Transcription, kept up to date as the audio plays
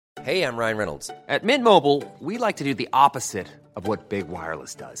Hey, I'm Ryan Reynolds. At Mint Mobile, we like to do the opposite of what Big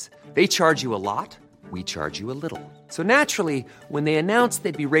Wireless does. They charge you a lot, we charge you a little. So naturally, when they announced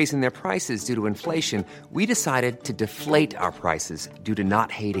they'd be raising their prices due to inflation, we decided to deflate our prices due to not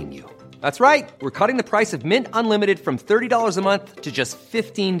hating you. That's right. We're cutting the price of Mint Unlimited from $30 a month to just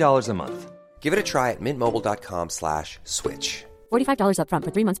 $15 a month. Give it a try at mintmobile.com/switch. $45 up front for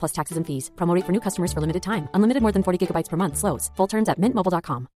 3 months plus taxes and fees. Promo rate for new customers for limited time. Unlimited more than 40 gigabytes per month. Slows full terms at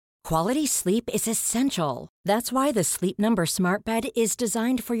mintmobile.com. Quality sleep is essential. That's why the Sleep Number Smart Bed is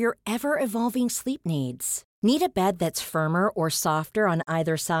designed for your ever-evolving sleep needs. Need a bed that's firmer or softer on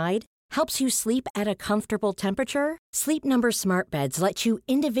either side? Helps you sleep at a comfortable temperature? Sleep Number Smart Beds let you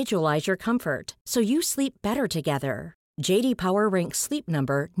individualize your comfort, so you sleep better together. J.D. Power ranks Sleep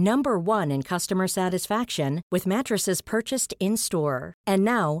Number number 1 in customer satisfaction with mattresses purchased in-store. And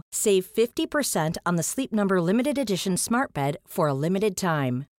now, save 50% on the Sleep Number Limited Edition Smart Bed for a limited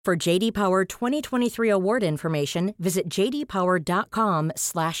time. For J.D. Power 2023 award information, visit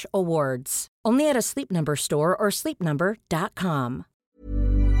jdpower.com/awards. Only at a Sleep Number store or sleepnumber.com.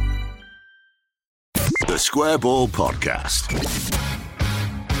 The Square Ball Podcast.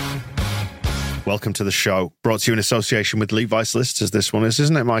 Welcome to the show, brought to you in association with Levi Solicitors. This one is,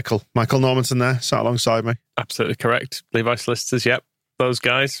 isn't it, Michael? Michael Normanton there, sat alongside me. Absolutely correct. Levi Solicitors, yep. Those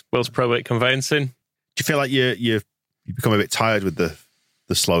guys. Will's Probate Conveyancing. Do you feel like you've become a bit tired with the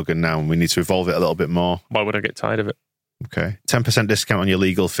slogan now and we need to evolve it a little bit more? Why would I get tired of it? Okay. 10% discount on your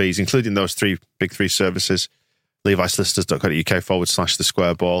legal fees, including those big three services. LeviSolicitors.co.uk/the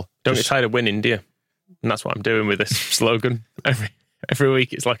Square Ball. Don't get tired of winning, do you? And that's what I'm doing with this slogan. Every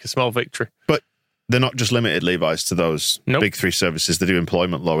week it's like a small victory. But they're not just limited, Levi's, to those big three services. They do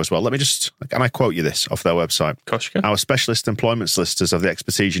employment law as well. Let me just, and I quote you this off their website. Our specialist employment solicitors have the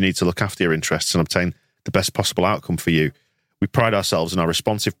expertise you need to look after your interests and obtain the best possible outcome for you. We pride ourselves in our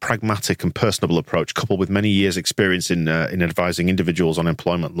responsive, pragmatic and personable approach, coupled with many years' experience in advising individuals on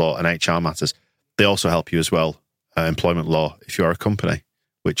employment law and HR matters. They also help you as well, employment law, if you are a company,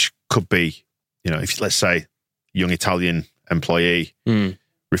 which could be, if let's say, young Italian employee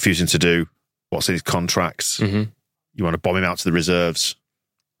refusing to do what's in his contracts. Mm-hmm. You want to bomb him out to the reserves.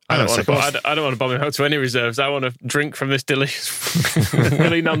 I don't want to bomb him out to any reserves. I want to drink from this delicious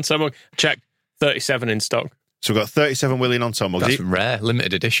Willie Nonto mug. Check, 37 in stock. So we've got 37 Willie Nonto mugs. That's rare,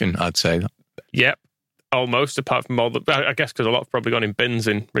 limited edition, I'd say. Yep, almost, apart from all the... I guess because a lot have probably gone in bins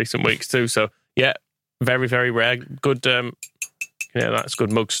in recent weeks too. So, yeah, very, very rare. Good, that's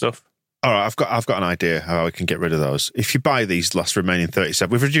good mug stuff. All right, I've got an idea how I can get rid of those. If you buy these last remaining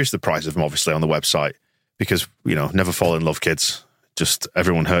 37, we've reduced the price of them, obviously, on the website because, never fall in love, kids. Just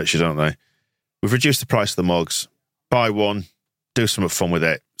everyone hurts you, don't they? We've reduced the price of the mugs. Buy one, do some fun with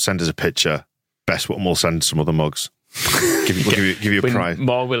it, send us a picture. Best one, we'll send some other mugs. Give you a prize.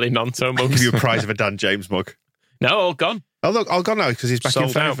 More Willie Nonto mugs. Give you a prize of a Dan James mug. No, all gone. Oh, look, all gone now because he's back in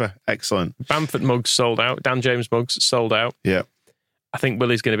favour. Excellent. Bamford mugs sold out. Dan James mugs sold out. Yeah. I think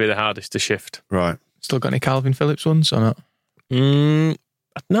Willie's going to be the hardest to shift. Right. Still got any Calvin Phillips ones or not? No,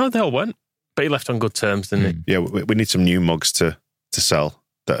 they all went. But he left on good terms, didn't he? Yeah, we need some new mugs to sell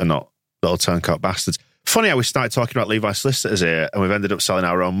that are not little turncoat bastards. Funny how we started talking about Levi Solicitors here and we've ended up selling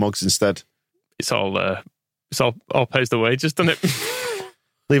our own mugs instead. It's all pays the wages, doesn't it?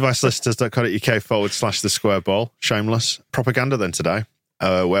 LeviSolicitors.co.uk/the Square Ball. Shameless propaganda then today,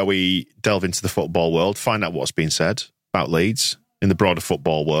 where we delve into the football world, find out what's been said about Leeds in the broader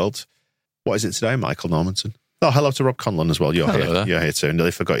football world. What is it today, Michael Normanton? Oh, hello to Rob Conlon as well. You're here too. Nearly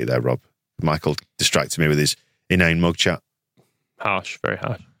forgot you there, Rob. Michael distracted me with his inane mug chat. Harsh, very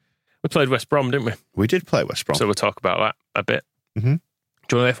harsh. We played West Brom, didn't we? We did play West Brom. So we'll talk about that a bit. Mm-hmm.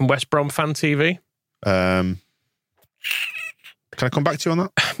 Do you want to hear from West Brom Fan TV? Can I come back to you on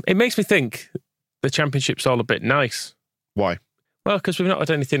that? It makes me think the Championship's all a bit nice. Why? Well, because we've not had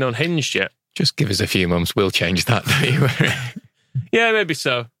anything unhinged yet. Just give us a few months, we'll change that, don't you? Yeah, maybe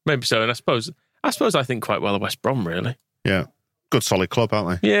so. And I suppose I think quite well of West Brom, really. Yeah. Good solid club,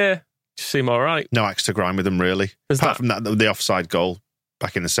 aren't they? Yeah. Just seem all right. No axe to grind with them, really. Apart from that, the offside goal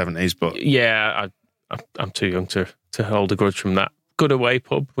back in the 70s, but... Yeah, I'm too young to hold a grudge from that. Good away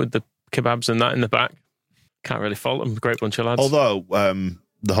pub with the kebabs and that in the back. Can't really fault them. Great bunch of lads. Although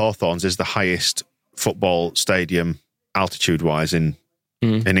the Hawthorns is the highest football stadium altitude-wise in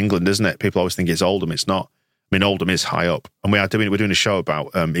England, isn't it? People always think it's Oldham. It's not. I mean, Oldham is high up. And we're doing a show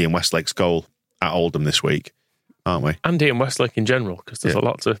about Ian Westlake's goal at Oldham this week, aren't we? And Ian Westlake in general, because there's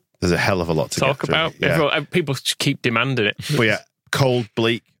There's a hell of a lot to talk about. Yeah. People keep demanding it. But yeah, cold,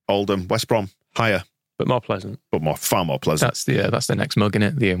 bleak, Oldham, West Brom, higher. But more pleasant. Far more pleasant. That's the next mug,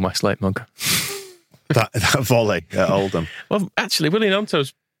 innit? The Ian Westlake mug. that volley at Oldham. Well, actually, Willie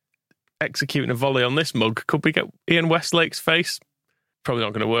Nonto's executing a volley on this mug. Could we get Ian Westlake's face? Probably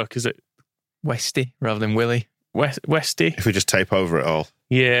not going to work, is it? Westy rather than Willie. Westy. If we just tape over it all.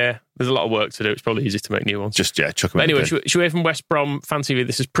 Yeah, there's a lot of work to do. It's probably easy to make new ones. Just, chuck them but in. Anyway, should we hear from West Brom Fan TV?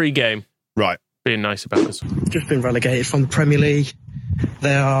 This is pre-game. Right. Being nice about us. Just been relegated from the Premier League.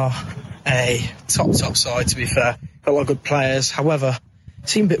 They are a top side, to be fair. Got a lot of good players. However,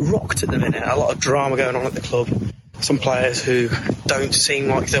 seem a bit rocked at the minute. A lot of drama going on at the club. Some players who don't seem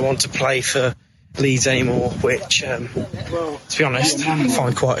like they want to play for Leeds anymore, which, to be honest, I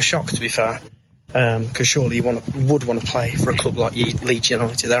find quite a shock, to be fair. Because surely you would want to play for a club like Leeds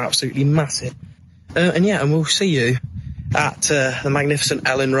United. They're absolutely massive. And we'll see you at the magnificent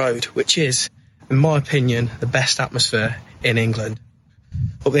Ellen Road, which is, in my opinion, the best atmosphere in England.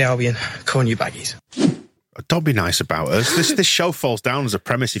 Up the Albion, come on, you baggies. Don't be nice about us. This show falls down as a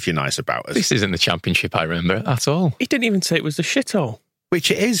premise if you're nice about us. This isn't the Championship, I remember, at all. He didn't even say it was the shithole. Which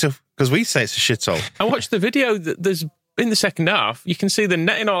it is, because we say it's a shithole. I watched the video. There's in the second half, you can see the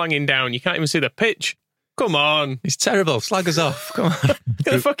netting all hanging down. You can't even see the pitch. Come on. It's terrible. Slag us off. Come on. Look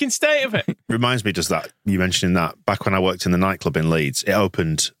at the fucking state of it. Reminds me, does that, you mentioning that, back when I worked in the nightclub in Leeds, it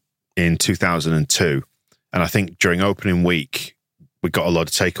opened in 2002. And I think during opening week, we got a lot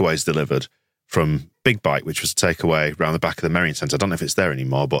of takeaways delivered from Big Bite, which was a takeaway around the back of the Merrion Centre. I don't know if it's there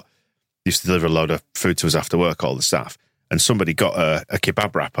anymore, but used to deliver a load of food to us after work, all the staff. And somebody got a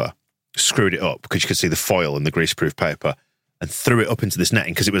kebab wrapper, screwed it up because you could see the foil and the greaseproof paper, and threw it up into this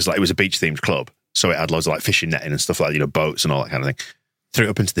netting because it was a beach themed club. So it had loads of fishing netting and stuff like, boats and all that kind of thing. Threw it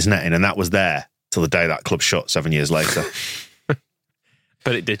up into this netting, and that was there till the day that club shut 7 years later.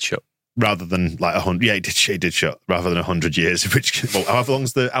 But it did shut. Rather than 100, yeah, it did shut. Rather than 100 years. Which, well, how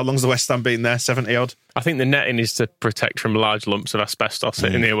long's the West Ham been there? 70 odd. I think the netting is to protect from large lumps of asbestos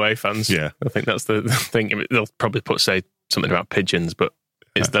hitting the away fans. Yeah, I think that's the thing. They'll probably say something about pigeons, but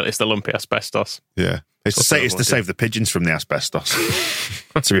it's the lumpy asbestos. Yeah, it's to save the pigeons from the asbestos.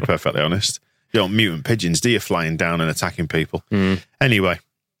 To be perfectly honest, you don't mutant pigeons, do you? Flying down and attacking people. Anyway,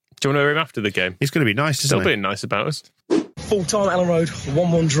 do you want to hear him after the game? He's going to be nice. Still being nice about us. Full-time Ellen Road,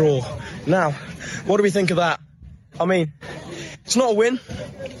 1-1 draw. Now, what do we think of that? I mean, it's not a win,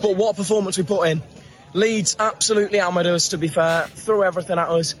 but what a performance we put in. Leeds absolutely hammered us, to be fair, threw everything at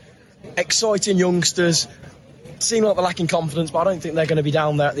us. Exciting youngsters. Seem like they're lacking confidence, but I don't think they're going to be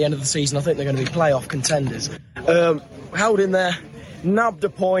down there at the end of the season. I think they're going to be playoff contenders. Held in there, nabbed a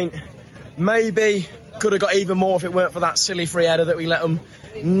point. Maybe could have got even more if it weren't for that silly free header that we let them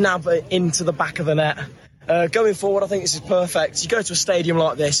nab it into the back of the net. Going forward, I think this is perfect. You go to a stadium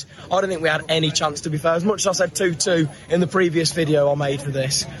like this, I don't think we had any chance, to be fair. As much as I said 2-2 in the previous video I made for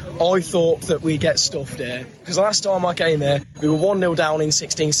this, I thought that we'd get stuffed here. Because last time I came here, we were 1-0 down in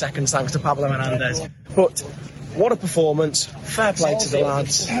 16 seconds thanks to Pablo Hernandez. But what a performance. Fair play to the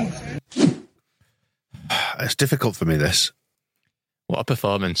lads. It's difficult for me, this. What a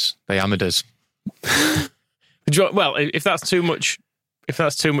performance. They hammered us. Well, if that's too much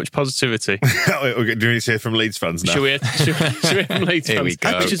positivity. Do we need to hear from Leeds fans now? Should we hear from Leeds Here fans? we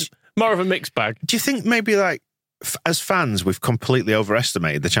go. Which is more of a mixed bag. Do you think maybe, as fans, we've completely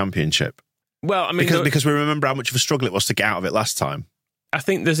overestimated the Championship? Well, I mean... Because we remember how much of a struggle it was to get out of it last time. I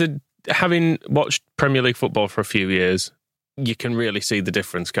think having watched Premier League football for a few years, you can really see the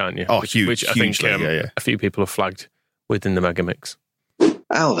difference, can't you? Huge. Which I think a few people have flagged within the mega mix.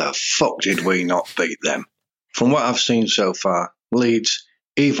 How the fuck did we not beat them? From what I've seen so far, Leeds,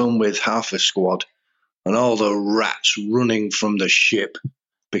 even with half a squad and all the rats running from the ship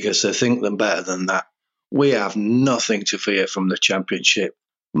because they think they're better than that, we have nothing to fear from the Championship.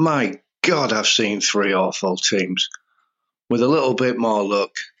 My God, I've seen 3 awful teams. With a little bit more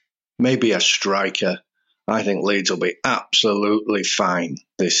luck, maybe a striker, I think Leeds will be absolutely fine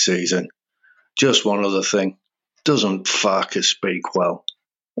this season. Just one other thing. Doesn't Farkas speak well?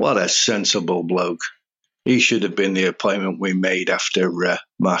 What a sensible bloke. He should have been the appointment we made after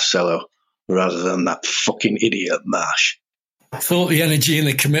Marcelo, rather than that fucking idiot Marsh. I thought the energy and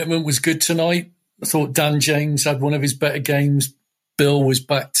the commitment was good tonight. I thought Dan James had one of his better games. Bill was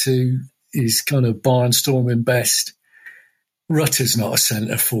back to his kind of barnstorming best. Rutter's not a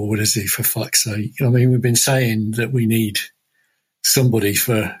centre forward, is he, for fuck's sake? I mean, we've been saying that we need somebody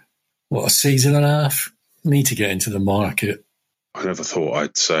for, a season and a half? We need to get into the market. I never thought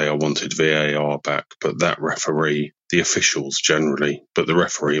I'd say I wanted VAR back, but that referee, the officials generally, but the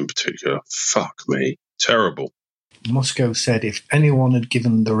referee in particular, fuck me, terrible. Moscow said if anyone had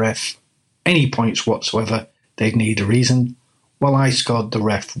given the ref any points whatsoever, they'd need a reason. Well, I scored the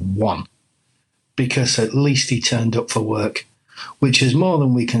ref 1, because at least he turned up for work, which is more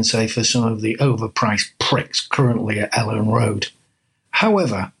than we can say for some of the overpriced pricks currently at Ellen Road.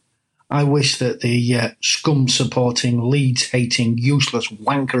 However, I wish that the scum-supporting, Leeds-hating, useless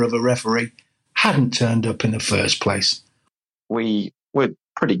wanker of a referee hadn't turned up in the first place. We were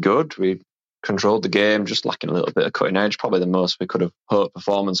pretty good. We controlled the game, just lacking a little bit of cutting edge. Probably the most we could have hoped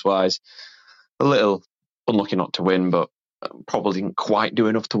performance-wise. A little unlucky not to win, but probably didn't quite do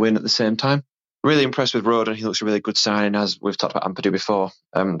enough to win at the same time. Really impressed with Roden. He looks a really good signing, as we've talked about Ampadu before.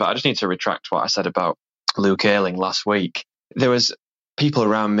 But I just need to retract what I said about Luke Ayling last week. There was people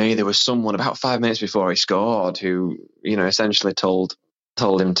around me. There was someone about 5 minutes before he scored who, essentially told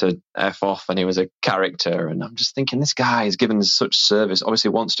him to F off and he was a character. And I'm just thinking, this guy is given such service, obviously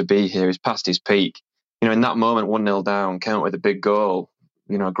wants to be here. He's past his peak. In that moment, 1-0 down, came out with a big goal.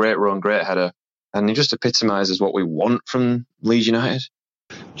 A great run, great header. And he just epitomises what we want from Leeds United.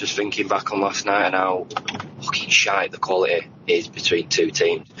 Just thinking back on last night and how fucking shite the quality is between two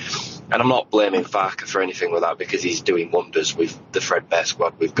teams. And I'm not blaming Farke for anything with that because he's doing wonders with the threadbare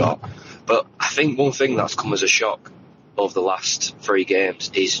squad we've got. But I think one thing that's come as a shock over the last 3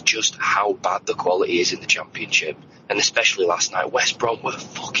 games is just how bad the quality is in the Championship. And especially last night, West Brom were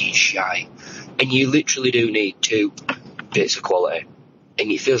fucking shite. And you literally do need 2 bits of quality. And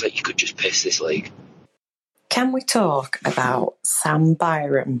it feels like you could just piss this league. Can we talk about Sam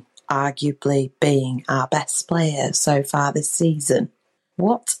Byram arguably being our best player so far this season?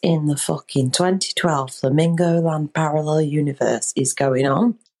 What in the fucking 2012 Flamingo Land parallel universe is going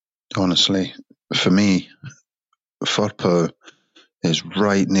on? Honestly, for me, Firpo is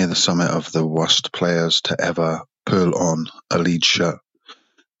right near the summit of the worst players to ever pull on a Leeds shirt.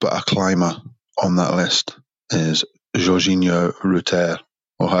 But a climber on that list is Jorginho Rutter,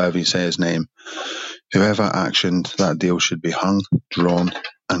 or however you say his name. Whoever actioned that deal should be hung, drawn,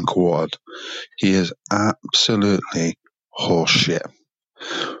 and quartered. He is absolutely horseshit.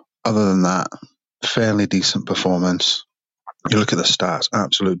 Other than that, fairly decent performance. You look at the stats,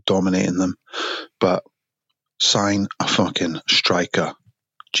 absolute dominating them. But sign a fucking striker.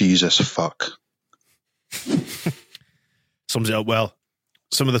 Jesus fuck. Sums it up well.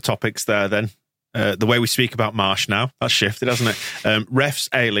 Some of the topics there then. The way we speak about Marsh now, that's shifted, hasn't it? Refs,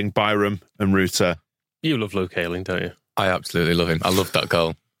 Ayling, Byram and Rutter. You love Luke Ayling, don't you? I absolutely love him. I loved that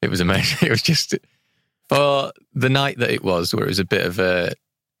goal. It was amazing. It was just, for the night that it was, where it was a bit of a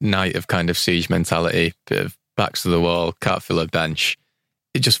night of kind of siege mentality, bit of backs to the wall, can't fill a bench.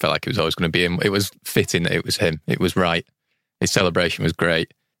 It just felt like it was always going to be him. It was fitting that it was him. It was right. His celebration was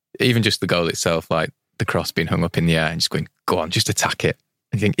great. Even just the goal itself, like the cross being hung up in the air and just going, go on, just attack it.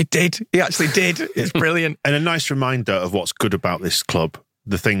 And you think, it did. He actually did. It's brilliant. And a nice reminder of what's good about this club.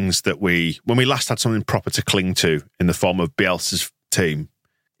 The things that when we last had something proper to cling to in the form of Bielsa's team,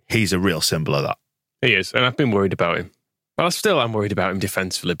 he's a real symbol of that. He is. And I've been worried about him. Well, I'm worried about him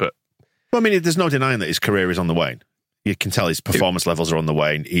defensively, but... Well, I mean, there's no denying that his career is on the wane. You can tell his performance levels are on the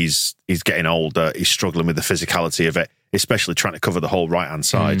wane. He's getting older. He's struggling with the physicality of it, especially trying to cover the whole right-hand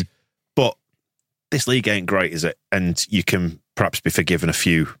side. But this league ain't great, is it? And you can perhaps be forgiven a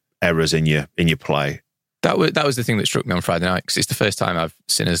few errors in your play. That was the thing that struck me on Friday night, because it's the first time I've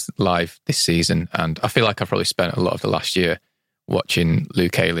seen us live this season, and I feel like I've probably spent a lot of the last year watching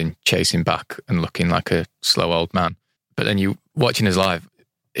Luke Ayling chasing back and looking like a slow old man. But then you watching us live,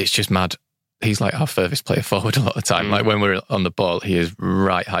 it's just mad. He's like our furthest player forward a lot of the time. Like when we're on the ball, he is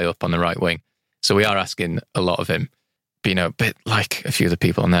right high up on the right wing. So we are asking a lot of him. But, a bit like a few of the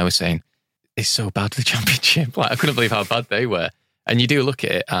people on there were saying, it's so bad, the Championship. Like, I couldn't believe how bad they were. And you do look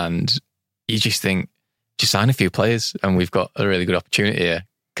at it and you just think, just sign a few players and we've got a really good opportunity here.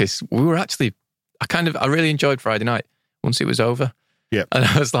 Because we were actually, I really enjoyed Friday night once it was over. Yeah. And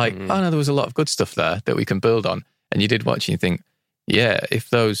I was like, oh no, there was a lot of good stuff there that we can build on. And you did watch and you think, yeah, if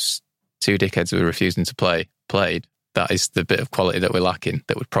those 2 dickheads who were refusing to play played, that is the bit of quality that we're lacking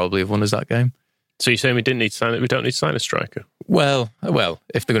that would probably have won us that game. So you're saying we don't need to sign a striker? Well,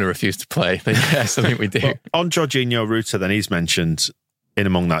 if they're going to refuse to play, then yes, I think we do. Well, on Jorginho Rutter, then he's mentioned in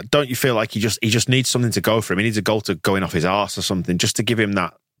among that. Don't you feel like he just needs something to go for him? He needs a goal to going off his arse or something, just to give him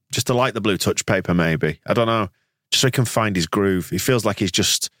that, just to light the blue touch paper, maybe. I don't know. Just so he can find his groove. He feels like he's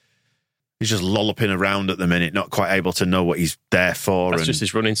just lolloping around at the minute, not quite able to know what he's there for. That's just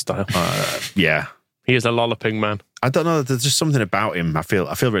his running style. Yeah. He is a lolloping man. I don't know. There's just something about him. I feel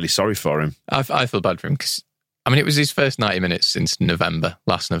really sorry for him. I feel bad for him because, it was his first 90 minutes since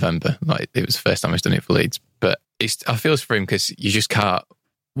last November. Like, it was the first time he's done it for Leeds. But I feel for him because you just can't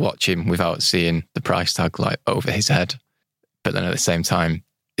watch him without seeing the price tag like over his head. But then at the same time,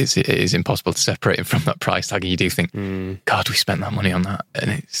 it is impossible to separate him from that price tag. And you do think, God, we spent that money on that.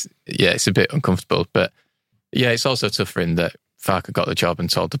 And it's a bit uncomfortable. But yeah, it's also tough for him that Farke got the job and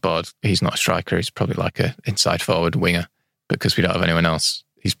told the board he's not a striker. He's probably like an inside forward winger because we don't have anyone else.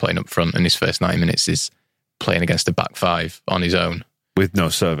 he's playing up front and his first 90 minutes is playing against a back five on his own. With no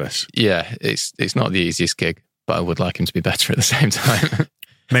service. Yeah, it's not the easiest gig, but I would like him to be better at the same time.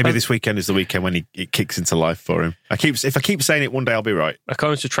 Maybe this weekend is the weekend when it kicks into life for him. If I keep saying it, one day I'll be right.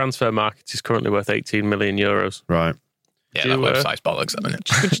 According to Transfer Market, he's currently worth 18 million euros. Right. Yeah, that website's bollocks, isn't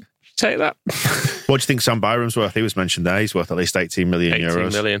it? Take that. What do you think Sam Byram's worth? He was mentioned there. He's worth at least 18 million euros. 18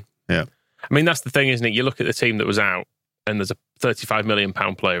 million. Yeah. I mean, that's the thing, isn't it? You look at the team that was out, and there's a £35 million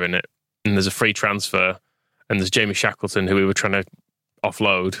player in it, and there's a free transfer, and there's Jamie Shackleton, who we were trying to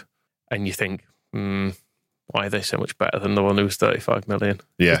offload, and you think, why are they so much better than the one who was 35 million?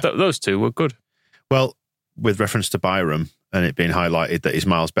 Yeah. Those two were good. Well, with reference to Byram and it being highlighted that he's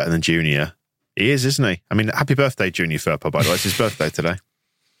miles better than Junior, he is, isn't he? I mean, happy birthday, Junior Firpo, by the way. It's his birthday today.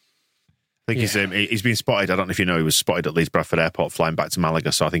 I think he's been spotted. I don't know if you know, he was spotted at Leeds Bradford Airport flying back to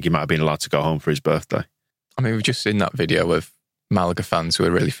Malaga, so I think he might have been allowed to go home for his birthday. I mean, we've just seen that video of Malaga fans who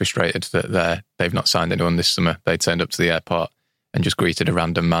are really frustrated that they've not signed anyone this summer. They turned up to the airport and just greeted a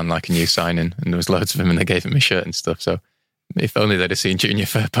random man like a new signing, and there was loads of him and they gave him a shirt and stuff. So if only they'd have seen Junior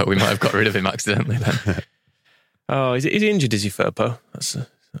Firpo, we might have got rid of him accidentally then. Oh, is he injured, is he, Firpo? That's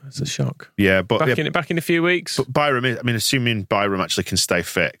a shock. Yeah, but back in a few weeks. But Byram, I mean, assuming Byram actually can stay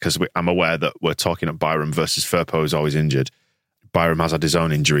fit, because I'm aware that we're talking at Byram versus Firpo, who's always injured. Byram has had his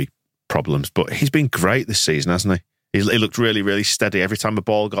own injury problems, but he's been great this season, hasn't he? He looked really, really steady. Every time a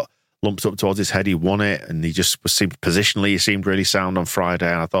ball got lumped up towards his head, he won it, and he just seemed positionally, he seemed really sound on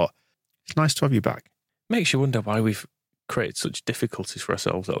Friday, and I thought, it's nice to have you back. Makes you wonder why we've created such difficulties for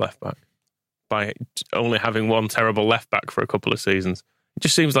ourselves at left back by only having one terrible left back for a couple of seasons. It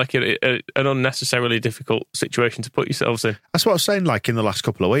just seems like an unnecessarily difficult situation to put yourselves in. That's what I was saying, like, in the last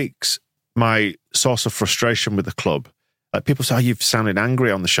couple of weeks. My source of frustration with the club, like, people say, you've sounded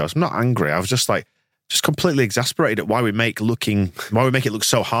angry on the shows. I'm not angry. I was just completely exasperated at why we make it look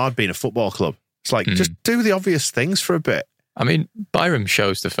so hard being a football club. It's like, just do the obvious things for a bit. I mean, Byram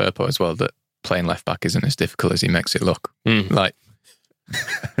shows to Firpo as well that playing left back isn't as difficult as he makes it look. Like,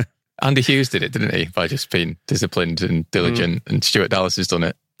 Andy Hughes did it, didn't he? By just being disciplined and diligent, and Stuart Dallas has done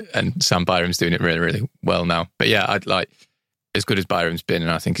it, and Sam Byram's doing it really, really well now. But yeah, I'd like, as good as Byram's been, and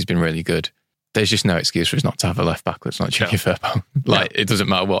I think he's been really good, there's just no excuse for us not to have a left back that's not Junior Firpo. Like, it doesn't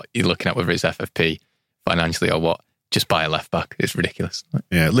matter what you're looking at, whether it's FFP, financially or what, just buy a left back. It's ridiculous.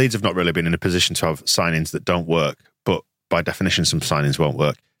 Yeah, Leeds have not really been in a position to have signings that don't work, but by definition, some signings won't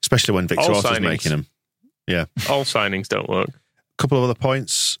work, especially when Victor Orta's making them. Yeah. All signings don't work. A couple of other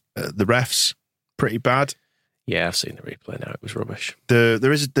points. The refs, pretty bad. Yeah, I've seen the replay now. It was rubbish. You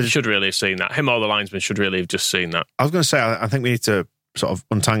should really have seen that. Him or the linesman should really have just seen that. I was going to say, I think we need to sort of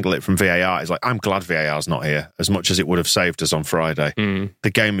untangle it from VAR. It's like, I'm glad VAR's not here, as much as it would have saved us on Friday. The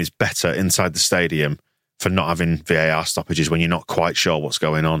game is better inside the stadium for not having VAR stoppages when you're not quite sure what's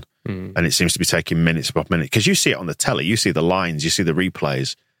going on. And it seems to be taking minutes upon minutes. Because you see it on the telly, you see the lines, you see the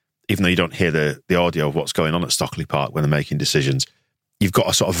replays, even though you don't hear the audio of what's going on at Stockley Park when they're making decisions. You've got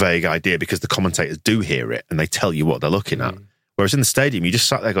a sort of vague idea because the commentators do hear it and they tell you what they're looking at. Whereas in the stadium, you just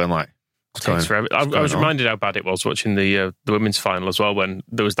sat there going like, I was reminded how bad it was watching the women's final as well, when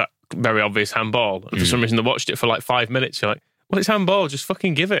there was that very obvious handball. And for some reason, they watched it for like 5 minutes. You're like, well, it's handball. Just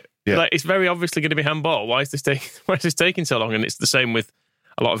fucking give it. Yeah. Like, it's very obviously going to be handball. Why is this taking so long? And it's the same with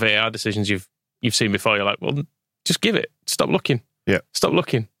a lot of VAR decisions you've seen before. You're like, well, just give it. Stop looking. Yeah. Stop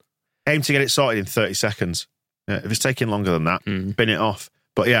looking. Aim to get it sorted in 30 seconds. Yeah, if it's taking longer than that, bin it off.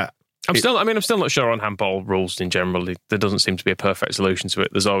 But yeah. I'm still not sure on handball rules in general. There doesn't seem to be a perfect solution to it.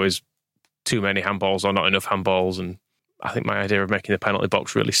 There's always too many handballs or not enough handballs. And I think my idea of making the penalty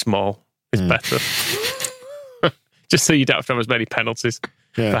box really small is better. Just so you don't have to have as many penalties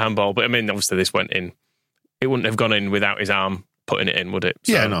for handball. But I mean, obviously this went in. It wouldn't have gone in without his arm putting it in, would it?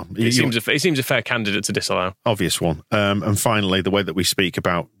 So yeah, no. It seems a fair candidate to disallow. Obvious one. And finally, the way that we speak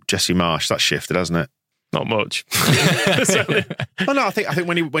about Jesse Marsh, that's shifted, hasn't it? Not much. Oh no, I think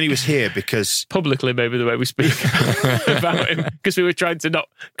when he was here, because publicly maybe the way we speak about him, because we were trying to not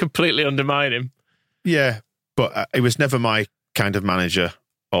completely undermine him. Yeah, but it was never my kind of manager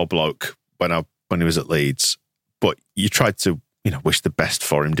or bloke when he was at Leeds. But you tried to wish the best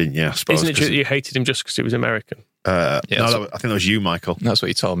for him, didn't you? I suppose. Isn't it true that you hated him just because he was American? I think that was you, Michael. That's what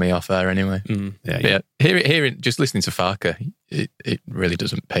you told me off there anyway. Yeah. Hearing just listening to Farker, it really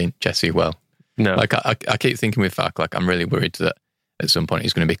doesn't paint Jesse well. No. Like, I keep thinking with Fark, like, I'm really worried that at some point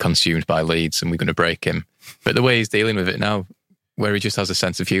he's going to be consumed by Leeds and we're going to break him. But the way he's dealing with it now, where he just has a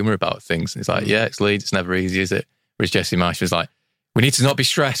sense of humour about things, it's like, yeah, it's Leeds, it's never easy, is it? Whereas Jesse Marsh was like, We need to not be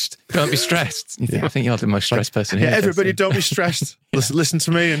stressed. Don't be stressed. I think you're the most stressed person here. Yeah, everybody don't be stressed. Listen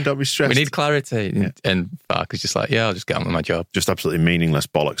to me and don't be stressed. We need clarity. And Fark is just like, I'll just get on with my job. Just absolutely meaningless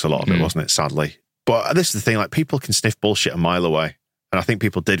bollocks, a lot of it, wasn't it, sadly? But this is the thing, like, people can sniff bullshit a mile away. And I think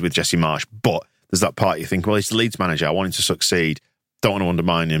people did with Jesse Marsch. But there's that part you think, well, he's the Leeds manager. I want him to succeed. Don't want to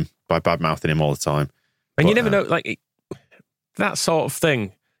undermine him by bad-mouthing him all the time. And you never know, like, that sort of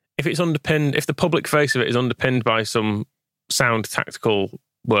thing, if the public face of it is underpinned by some sound tactical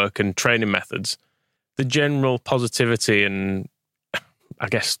work and training methods, the general positivity and, I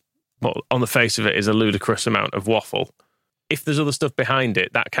guess, on the face of it is a ludicrous amount of waffle. If there's other stuff behind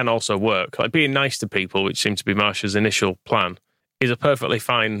it, that can also work. Like being nice to people, which seems to be Marsch's initial plan, is a perfectly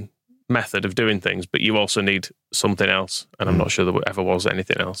fine method of doing things, but you also need something else. And I'm not sure there ever was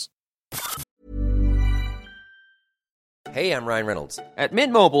anything else. Hey, I'm Ryan Reynolds. At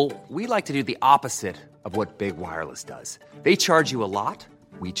Mint Mobile, we like to do the opposite of what Big Wireless does. They charge you a lot,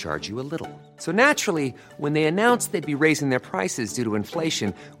 we charge you a little. So naturally, when they announced they'd be raising their prices due to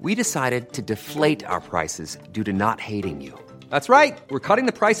inflation, we decided to deflate our prices due to not hating you. That's right. We're cutting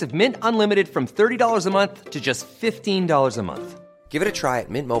the price of Mint Unlimited from $30 a month to just $15 a month. Give it a try at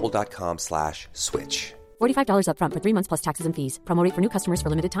mintmobile.com/switch. $45 up front for 3 months plus taxes and fees. Promo rate for new customers for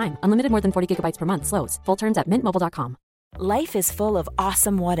limited time. Unlimited more than 40 gigabytes per month. Slows full terms at mintmobile.com. Life is full of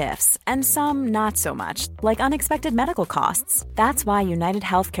awesome what-ifs, and some not so much, like unexpected medical costs. That's why United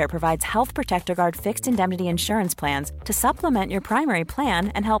Healthcare provides Health Protector Guard fixed indemnity insurance plans to supplement your primary plan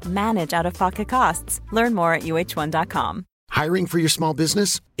and help manage out-of-pocket costs. Learn more at uh1.com. Hiring for your small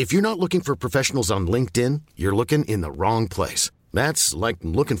business? If you're not looking for professionals on LinkedIn, you're looking in the wrong place. That's like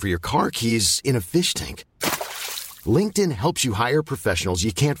looking for your car keys in a fish tank. LinkedIn helps you hire professionals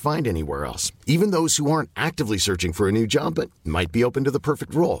you can't find anywhere else, even those who aren't actively searching for a new job but might be open to the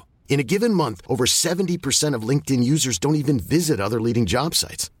perfect role. In a given month, over 70% of LinkedIn users don't even visit other leading job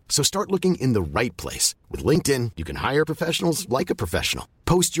sites. So start looking in the right place. With LinkedIn, you can hire professionals like a professional.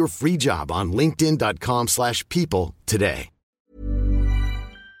 Post your free job on linkedin.com/people today.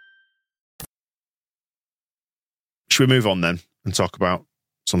 Should we move on then and talk about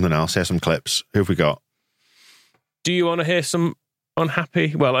something else? Here's some clips. Who have we got? Do you want to hear an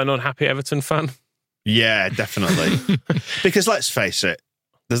unhappy Everton fan? Yeah, definitely. Because let's face it,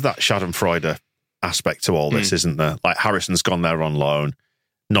 there's that Schadenfreude aspect to all this, isn't there? Like Harrison's gone there on loan.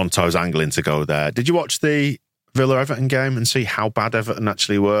 Nonto's angling to go there. Did you watch the Villa-Everton game and see how bad Everton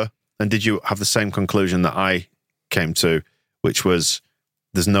actually were? And did you have the same conclusion that I came to, which was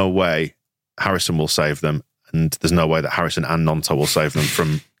there's no way Harrison will save them, and there's no way that Harrison and Nonto will save them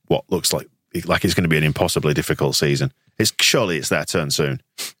from what looks like it's going to be an impossibly difficult season. Surely it's their turn soon.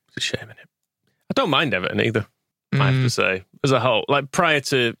 It's a shame, isn't it? I don't mind Everton either, I have to say. As a whole, like prior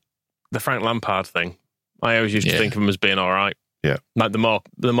to the Frank Lampard thing, I always used to think of them as being all right. Yeah. Like the more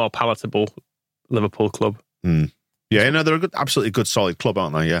palatable Liverpool club. Yeah, no, they're absolutely good, solid club,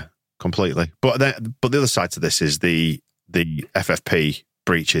 aren't they? Yeah, completely. But the other side to this is the FFP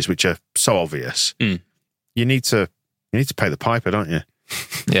breaches, which are so obvious. You need to pay the piper, don't you?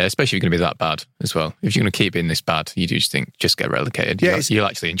 Yeah, especially if you're going to be that bad as well. If you're going to keep being this bad, you do just think, just get relegated. Yeah, you'll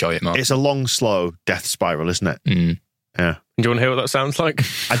actually enjoy it more. It's a long, slow death spiral, isn't it? Yeah. Do you want to hear what that sounds like?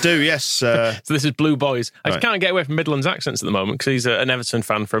 I do, yes. So this is Blue Boys. I just can't get away from Midlands accents at the moment because he's an Everton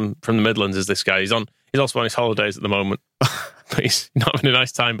fan from the Midlands, is this guy. He's also on his holidays at the moment. But he's not having a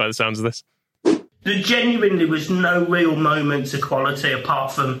nice time by the sounds of this. There genuinely was no real moments of quality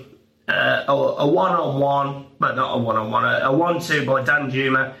apart from a one-on-one, but not a one-on-one, a 1-2 by Dan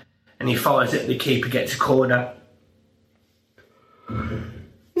Juma, and he fires it, the keeper gets a corner.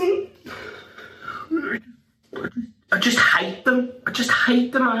 I just hate them.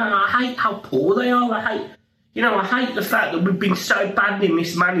 I hate how poor they are. I hate the fact that we've been so badly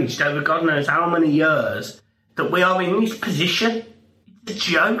mismanaged over God knows how many years that we are in this position. It's a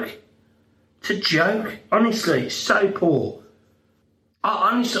joke. It's a joke. Honestly, it's so poor.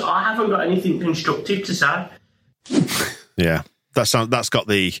 I haven't got anything constructive to say. Yeah, that's got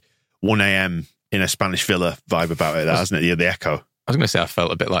the 1 a.m. in a Spanish villa vibe about it, hasn't it? Yeah, the echo. I was going to say I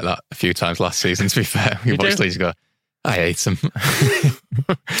felt a bit like that a few times last season, to be fair. We watched Leeds go, I hate them.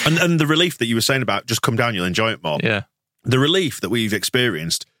 and the relief that you were saying about just come down, you'll enjoy it more. Yeah. The relief that we've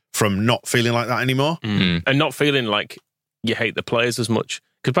experienced from not feeling like that anymore. And not feeling like you hate the players as much.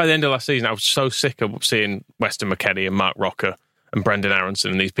 Because by the end of last season, I was so sick of seeing Weston McKennie and Mark Rocker and Brendan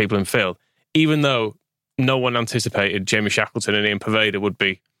Aronson and these people in field, even though no one anticipated Jamie Shackleton and Ian Pervader would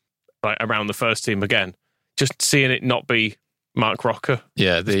be like around the first team again. Just seeing it not be Mark Rocker,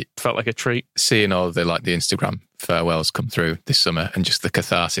 felt like a treat. Seeing all the Instagram farewells come through this summer and just the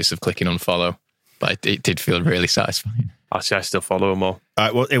catharsis of clicking unfollow, but it did feel really satisfying. I still follow them all.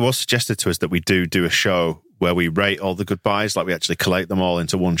 Well, it was suggested to us that we do a show where we rate all the goodbyes, like we actually collate them all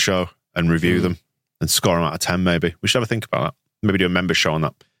into one show and review them and score them out of 10, maybe. We should have a think about that. Maybe do a member show on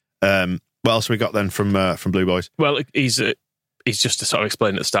that. What else we got then from Blue Boys? Well, he's just to sort of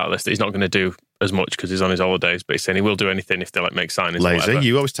explain at the start of this that he's not going to do as much because he's on his holidays, but he's saying he will do anything if they make signings. Lazy.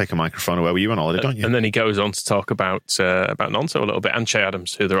 You always take a microphone away when you on holiday, don't you? And then he goes on to talk about Nonto a little bit and Che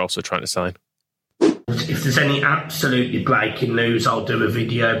Adams, who they're also trying to sign. If there's any absolutely breaking news, I'll do a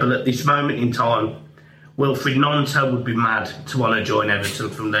video. But at this moment in time, Wilfried Nonto would be mad to want to join Everton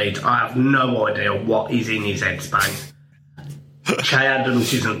from Leeds. I have no idea what is in his headspace. Che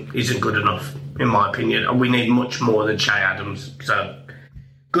Adams isn't good enough, in my opinion, and we need much more than Che Adams. So,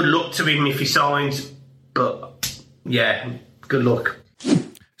 good luck to him if he signs. But yeah, good luck.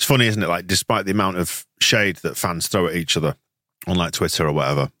 It's funny, isn't it? Like, despite the amount of shade that fans throw at each other on like Twitter or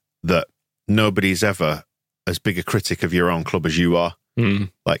whatever, that nobody's ever as big a critic of your own club as you are.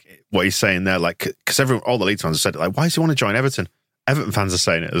 Like what he's saying there, like because all the Leeds fans have said, like, why does he want to join Everton? Everton fans are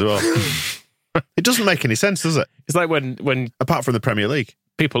saying it as well. It doesn't make any sense, does it? It's like when apart from the Premier League,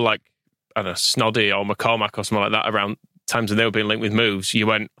 people like, I don't know, Snoddy or McCormack or something like that around times when they were being linked with moves, you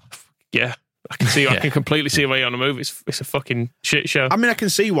went, yeah, I can see, I can completely see why you want to move. It's a fucking shit show. I mean, I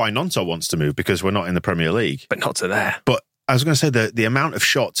can see why Nonto wants to move because we're not in the Premier League, but not to there. But I was going to say the amount of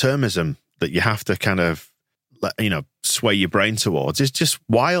short termism that you have to kind of, sway your brain towards is just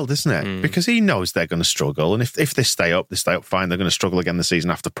wild, isn't it? Because he knows they're going to struggle, and if they stay up fine. They're going to struggle again the season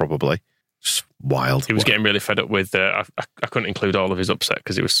after, probably. Just wild. He was getting really fed up with. I couldn't include all of his upset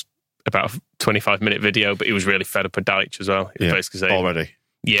because it was about a 25-minute video, but he was really fed up with Deitch as well. He was basically saying already.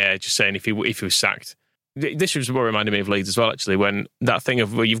 Yeah, just saying if he was sacked. This was what reminded me of Leeds as well. Actually, when that thing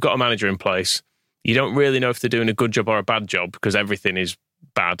of you've got a manager in place, you don't really know if they're doing a good job or a bad job because everything is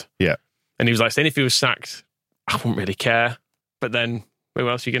bad. Yeah. And he was like saying if he was sacked, I wouldn't really care. But then, who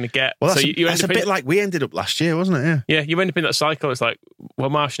else are you going to get? Well, that's a bit like we ended up last year, wasn't it? Yeah, you end up in that cycle. It's like, well,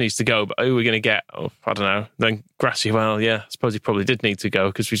 Marsh needs to go, but who are we going to get? Oh, I don't know. Then Grassy, well, yeah, I suppose he probably did need to go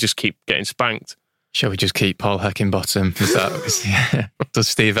because we just keep getting spanked. Shall we just keep Paul Heckingbottom? Does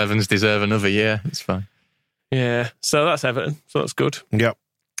Steve Evans deserve another year? It's fine. Yeah, so that's Everton. So that's good. Yep.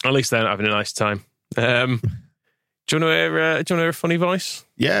 At least they're not having a nice time. Do you want to hear a funny voice?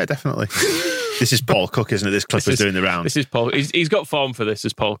 Yeah, definitely. This is Paul Cook, isn't it? This clip is doing the round. This is Paul. He's got form for this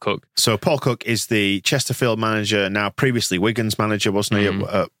as Paul Cook. So Paul Cook is the Chesterfield manager, now previously Wigan's manager, wasn't he,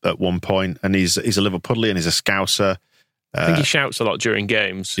 at one point? And he's a Liverpudlian, he's a Scouser. I think he shouts a lot during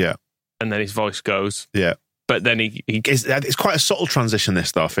games. Yeah. And then his voice goes. Yeah. But then it's quite a subtle transition,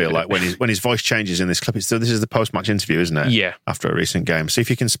 this, though, I feel like, when his voice changes in this clip. This is the post-match interview, isn't it? Yeah. After a recent game. See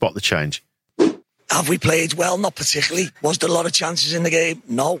if you can spot the change. Have we played well? Not particularly. Was there a lot of chances in the game?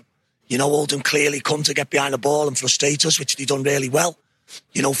 No. Oldham clearly come to get behind the ball and frustrate us, which they done really well.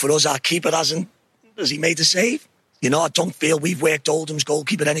 For us, our keeper has he made a save? I don't feel we've worked Oldham's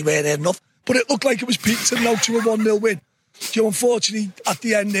goalkeeper anywhere near enough. But it looked like it was Peterson now to a 1-0 win. Unfortunately, at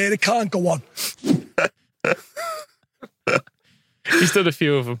the end there, it can't go on. He's done a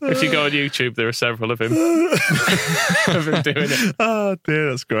few of them. If you go on YouTube, there are several of him. Of him doing it. Oh, dear,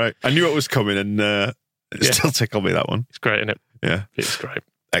 that's great. I knew it was coming and it still tickled me, that one. It's great, isn't it? Yeah. It's great.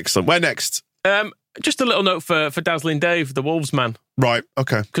 Excellent. Where next? Just a little note for Dazzling Dave, the Wolves man. Right,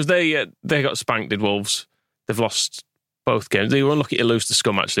 okay. Because they got spanked, did Wolves. They've lost both games. They were unlucky to lose to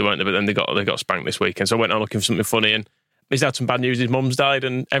Scum, actually, weren't they? But then they got spanked this weekend. So I went on looking for something funny, and he's had some bad news. His mum's died,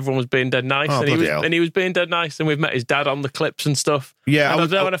 and everyone was being dead nice. Oh, and he was being dead nice, and we've met his dad on the clips and stuff. Yeah.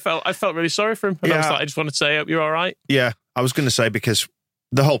 And I felt really sorry for him. And I just wanted to say, I hope you're all right. Yeah, I was going to say, because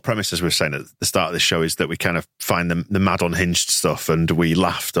the whole premise, as we were saying at the start of this show, is that we kind of find the mad unhinged stuff, and we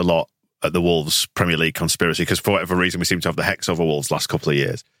laughed a lot at the Wolves Premier League conspiracy, because for whatever reason we seem to have the hex over Wolves last couple of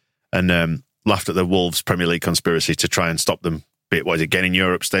years, and laughed at the Wolves Premier League conspiracy to try and stop them. Getting in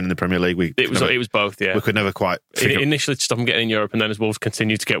Europe, staying in the Premier League? It was both, yeah. We could never quite initially to stop them getting in Europe, and then as Wolves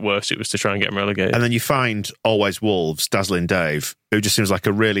continued to get worse, it was to try and get them relegated. And then you find Always Wolves, Dazzling Dave, who just seems like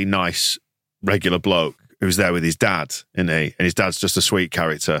a really nice, regular bloke who's there with his dad, isn't he? And his dad's just a sweet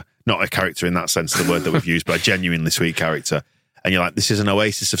character. Not a character in that sense of the word that we've used, but a genuinely sweet character. And you're like, this is an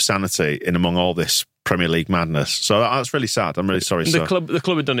oasis of sanity in among all this Premier League madness. So that's really sad. I'm really sorry. The club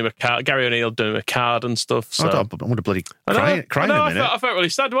had done him a card. Gary O'Neill had done him a card and stuff. So. I want to bloody cry in a minute. I felt really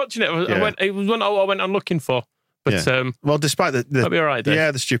sad watching it. It was one I went on looking for. But well, despite that'll be all right,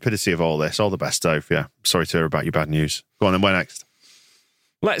 Dave. the stupidity of all this, all the best, Dave. Yeah, sorry to hear about your bad news. Go on then. Where next?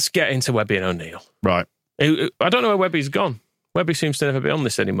 Let's get into Webby and O'Neill. Right. I don't know where Webby's gone. Webby seems to never be on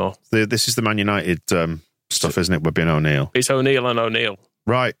this anymore. This is the Man United stuff, isn't it? Webby and O'Neill. It's O'Neill and O'Neill.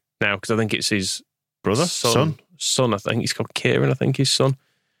 Right. Now, because I think it's his brother? Son. son, I think. He's called Kieran, I think, his son.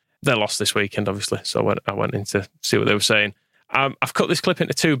 They lost this weekend, obviously, so I went in to see what they were saying. I've cut this clip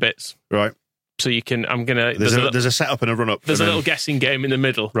into 2 bits. Right. So you can, There's a setup and a run-up. There's a little guessing game in the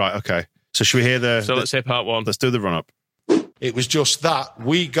middle. Right, okay. So should we hear let's hear part 1. Let's do the run-up. It was just that.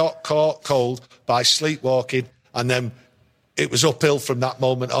 We got caught cold by sleepwalking, and then it was uphill from that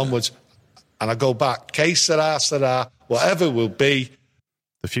moment onwards. And I go back, que sera, whatever will be.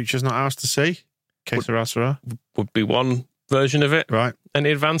 The future's not ours to see? Que sera? Would be one version of it. Right.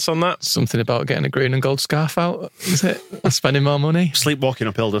 Any advance on that? Something about getting a green and gold scarf out, is it? Spending more money? Sleepwalking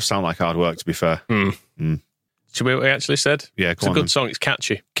uphill does sound like hard work, to be fair. Should we hear what he actually said? Yeah, it's a good song. It's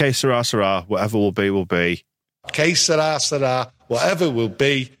catchy. Que sera, whatever will be, will be. Que sera, whatever will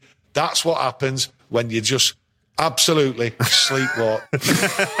be. That's what happens when you just absolutely sleepwalk.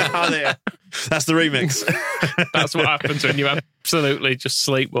 That's the remix. That's what happens when you absolutely just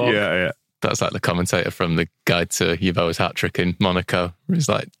sleepwalk. Yeah. That's like the commentator from the Guide to Yeboah's hat-trick in Monaco. He's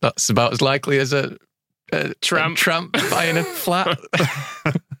like, that's about as likely as a tramp buying a flat.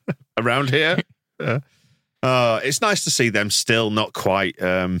 Around here? It's nice to see them still not quite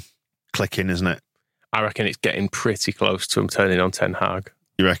clicking, isn't it? I reckon it's getting pretty close to him turning on Ten Hag.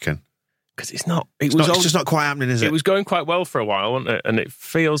 You reckon? Because it's not... It's just not quite happening, is it? It was going quite well for a while, wasn't it? And it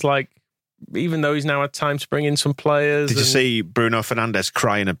feels like, even though he's now had time to bring in some players... Did you see Bruno Fernandes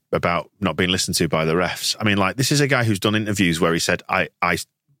crying about not being listened to by the refs? I mean, like, this is a guy who's done interviews where he said, I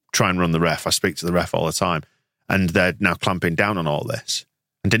try and run the ref, I speak to the ref all the time, and they're now clamping down on all this.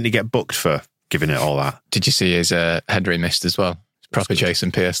 And didn't he get booked for giving it all that? Did you see his header he missed as well? It's proper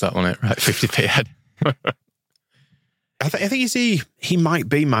Jason Pearce, that one, right? 50p head. I think he might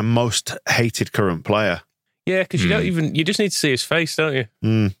be my most hated current player. Yeah, because you just need to see his face, don't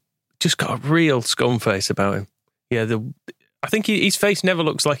you? Just got a real scum face about him. Yeah, I think his face never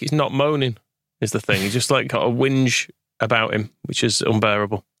looks like he's not moaning, is the thing. He's just like got a whinge about him, which is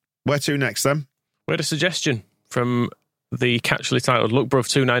unbearable. Where to next then? We had a suggestion from the catchily titled Look Bruv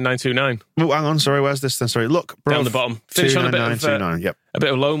 29929. Oh, hang on, sorry, where's this then? Sorry, Look Bruv. Down the bottom. Finish on a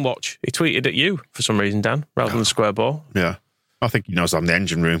bit of Lone Watch. He tweeted at you for some reason, Dan, rather than the square ball. Yeah. I think he knows I'm the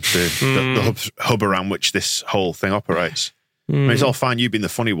engine room, the hub around which this whole thing operates. I mean, it's all fine you being the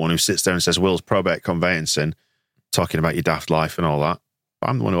funny one who sits there and says Will's probate conveyancing, talking about your daft life and all that. But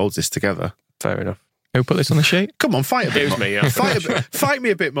I'm the one who holds this together. Fair enough. Who put this on the sheet? Come on, fight a bit It was more. me, yeah. Fight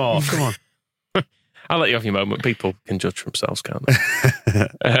me a bit more. Come on. I'll let you have your moment. People can judge for themselves, can't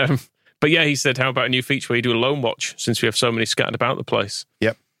they? But yeah, he said, how about a new feature where you do a Lone Watch, since we have so many scattered about the place?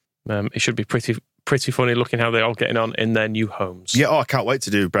 Yep. It should be pretty funny looking how they're all getting on in their new homes. Yeah, I can't wait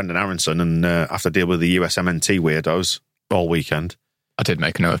to do Brendan Aronson and have to deal with the USMNT weirdos all weekend. I did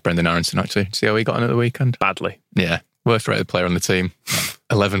make a note of Brendan Aronson, actually. See how he got on at the weekend? Badly. Yeah. Worst rated player on the team.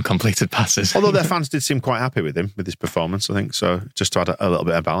 11 completed passes. Although their fans did seem quite happy with him, with his performance, I think. So just to add a little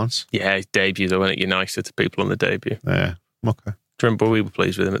bit of balance. Yeah, his debut, though, wasn't it? You're nicer to people on the debut. Yeah. Okay. Do you remember we were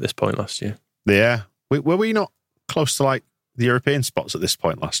pleased with him at this point last year? Yeah. Were we not close to like the European spots at this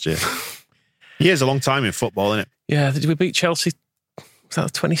point last year? Year's a long time in football, isn't it? Yeah. Did we beat Chelsea? Was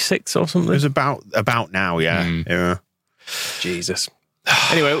that the 26th or something? It was about now, yeah. Yeah. Jesus.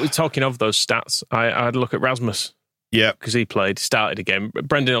 Anyway, we're talking of those stats. I had a look at Rasmus. Yeah. Because he started again.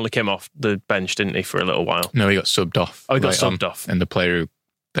 Brendan only came off the bench, didn't he, for a little while? No, he got subbed off. Oh, he got subbed off. And the player who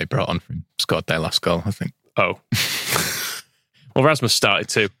they brought on from scored their last goal, I think. Oh. Well, Rasmus started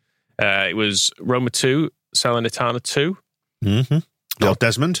too. It was Roma 2, Salernitana 2. Mm-hmm. The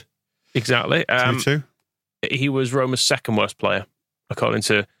Desmond. Exactly. 2-2. He was Roma's second worst player, according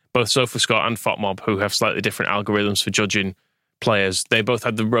to both SofaScore and FotMob, who have slightly different algorithms for judging players. They both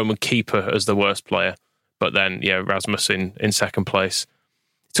had the Roman keeper as the worst player, but then, yeah, Rasmus in second place.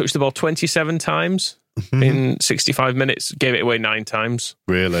 Touched the ball 27 times in 65 minutes, gave it away 9 times.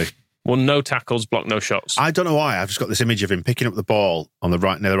 Really? Won no tackles, blocked no shots. I don't know why. I've just got this image of him picking up the ball on the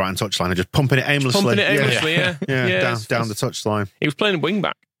right near the right touchline and just pumping it aimlessly. Yeah. Down the touchline. He was playing wing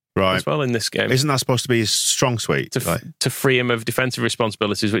back as well in this game. Isn't that supposed to be his strong suite? To free him of defensive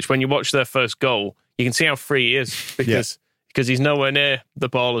responsibilities, which when you watch their first goal, you can see how free he is because he's nowhere near the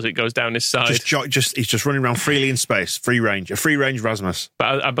ball as it goes down his side. He's just running around freely in space, free range Rasmus.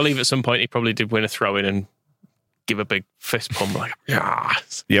 But I believe at some point he probably did win a throw in and give a big fist pump like,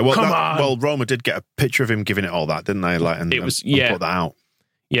 yes. Yeah, well, come on. Well, Roma did get a picture of him giving it all that, didn't they? And put that out.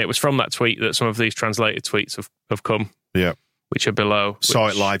 Yeah, it was from that tweet that some of these translated tweets have come. Yeah. Which are below. Saw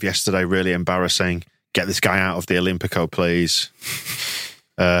it live yesterday, really embarrassing. Get this guy out of the Olympico, please.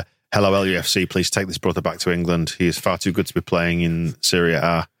 Hello, LUFC, please take this brother back to England. He is far too good to be playing in Serie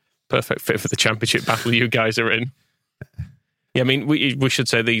A. Perfect fit for the championship battle you guys are in. Yeah, I mean, we should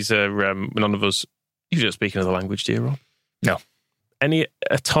say these are, none of us You don't speak another language, do you, Rob? No. Any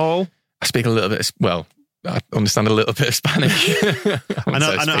at all? I speak a little bit, I understand a little bit of Spanish. I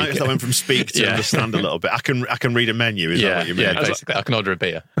know that went from speak to understand a little bit. I can read a menu, is that what you mean? Yeah, basically. I can order a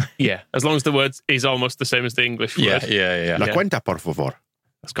beer. Yeah, as long as the word is almost the same as the English word. Yeah. La cuenta, por favor.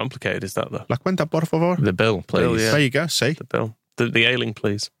 That's complicated, is that, though? La cuenta, por favor. The bill, please. Bill, yeah. There you go, see? The bill. The ailing,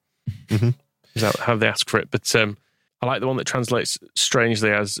 please. Mm-hmm. Is that how they ask for it? But I like the one that translates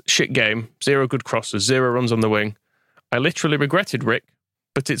strangely as shit game, 0 good crosses, 0 runs on the wing. I literally regretted Rick,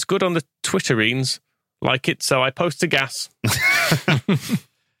 but it's good on the Twitterines. Like it, so I post to gas.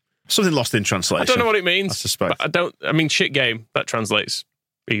 Something lost in translation. I don't know what it means. I suspect. But I mean, shit game, that translates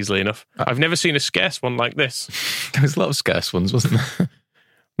easily enough. I've never seen a scarce one like this. There was a lot of scarce ones, wasn't there?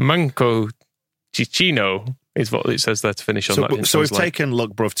 Manco Cicino is what it says there to finish on that. So we've taken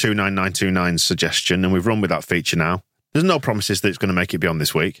Luckbruv 29929's suggestion and we've run with that feature now. There's no promises that it's going to make it beyond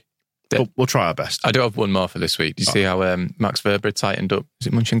this week. But we'll try our best. I do have one more for this week. Do you see how Max Verber tightened up? Is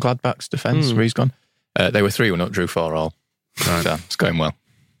it Mönchengladbach's defence where he's gone? They were 3-1 up, drew 4-all. Right. So it's going well.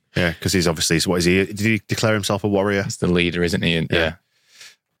 Yeah, because he's obviously, what is he? Did he declare himself a warrior? He's the leader, isn't he? Yeah.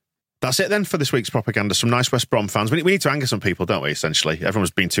 That's it then for this week's propaganda. Some nice West Brom fans. We need to anger some people, don't we, essentially?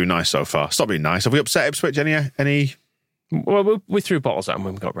 Everyone's been too nice so far. Stop being nice. Have we upset Ipswich any? Well, we threw bottles at him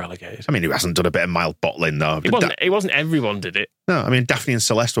when we got relegated. I mean, who hasn't done a bit of mild bottling, though? It wasn't everyone did it. No, I mean, Daphne and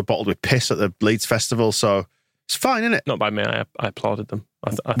Celeste were bottled with piss at the Leeds Festival, so it's fine, isn't it? Not by me. I applauded them.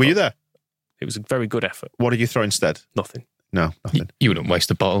 Were you there? It was a very good effort. What did you throw instead? Nothing. No, nothing. You wouldn't waste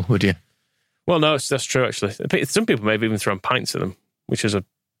a bottle, would you? Well, no, that's true, actually. Some people may have even thrown pints at them, which is an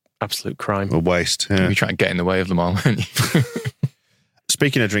absolute crime. A waste. Yeah. You try and get in the way of them all, weren't you?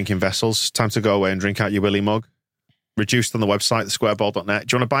 Speaking of drinking vessels, time to go away and drink out your Willy mug. Reduced on the website, thesquareball.net.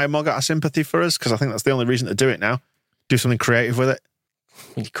 Do you want to buy a mug out of sympathy for us? Because I think that's the only reason to do it now. Do something creative with it.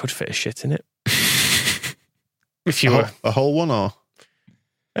 You could fit a shit in it. If you were. A whole one, or?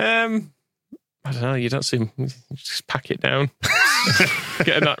 I don't know. You don't seem. Just pack it down.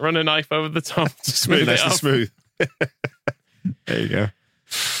 Run a knife over the top to smooth it up. Smooth. There you go.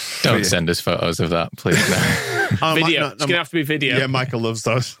 Don't send us photos of that, please. No. Video. It's going to have to be video. Yeah, Michael loves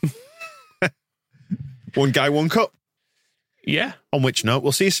those. One guy, one cup. Yeah. On which note,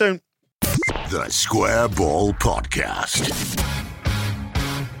 we'll see you soon. The Square Ball Podcast.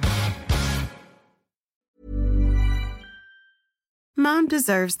 Mom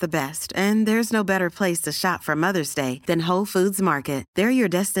deserves the best, and there's no better place to shop for Mother's Day than Whole Foods Market. They're your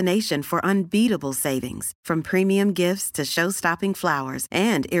destination for unbeatable savings, from premium gifts to show-stopping flowers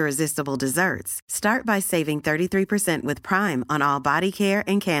and irresistible desserts. Start by saving 33% with Prime on all body care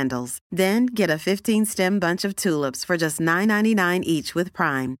and candles. Then get a 15-stem bunch of tulips for just $9.99 each with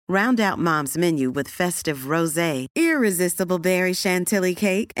Prime. Round out Mom's menu with festive rosé, irresistible berry chantilly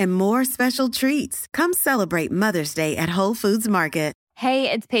cake, and more special treats. Come celebrate Mother's Day at Whole Foods Market.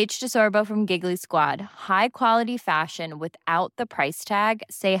 Hey, it's Paige DeSorbo from Giggly Squad. High quality fashion without the price tag.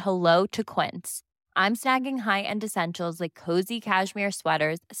 Say hello to Quince. I'm snagging high-end essentials like cozy cashmere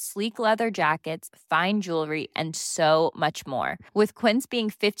sweaters, sleek leather jackets, fine jewelry, and so much more. With Quince being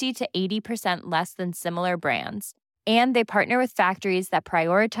 50 to 80% less than similar brands. And they partner with factories that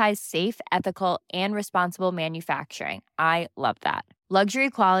prioritize safe, ethical, and responsible manufacturing. I love that. Luxury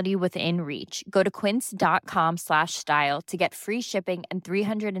quality within reach. Go to quince.com/style to get free shipping and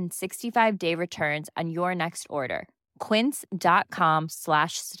 365-day returns on your next order.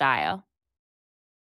 Quince.com/style.